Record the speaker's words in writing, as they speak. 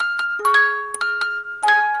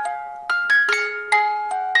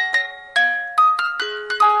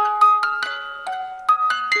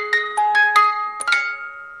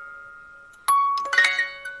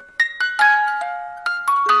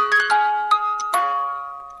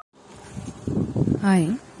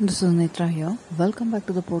Hi, this is Netra here. Welcome back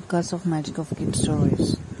to the podcast of Magic of Kid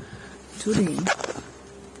Stories. Today,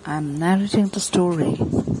 I am narrating the story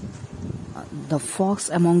The Fox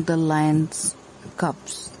Among the Lion's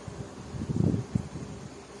Cubs.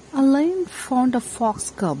 A lion found a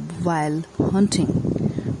fox cub while hunting.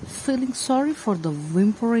 Feeling sorry for the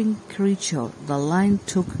whimpering creature, the lion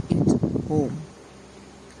took it home.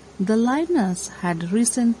 The lioness had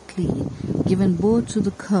recently given birth to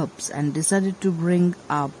the cubs and decided to bring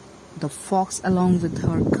up the fox along with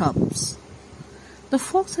her cubs. The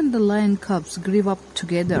fox and the lion cubs grew up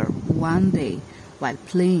together. One day, while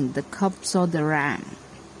playing, the cub saw the ram.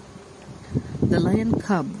 The lion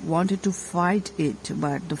cub wanted to fight it,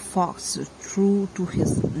 but the fox, true to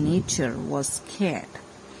his nature, was scared.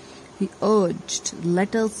 He urged,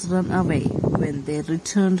 "Let us run away." When they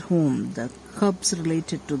returned home, the cubs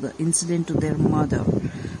related to the incident to their mother.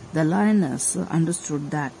 The lioness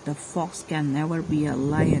understood that the fox can never be a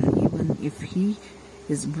lion even if he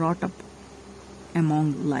is brought up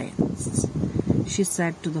among lions. She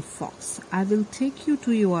said to the fox, "I will take you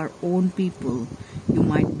to your own people. You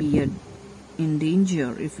might be in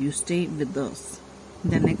danger if you stay with us."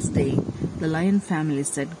 The next day, the lion family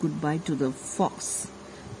said goodbye to the fox.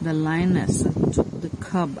 The lioness took the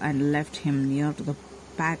cub and left him near to the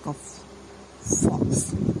pack of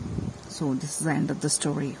fox. So this is the end of the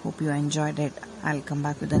story. Hope you enjoyed it. I'll come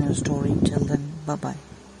back with a new story. Till then, bye-bye.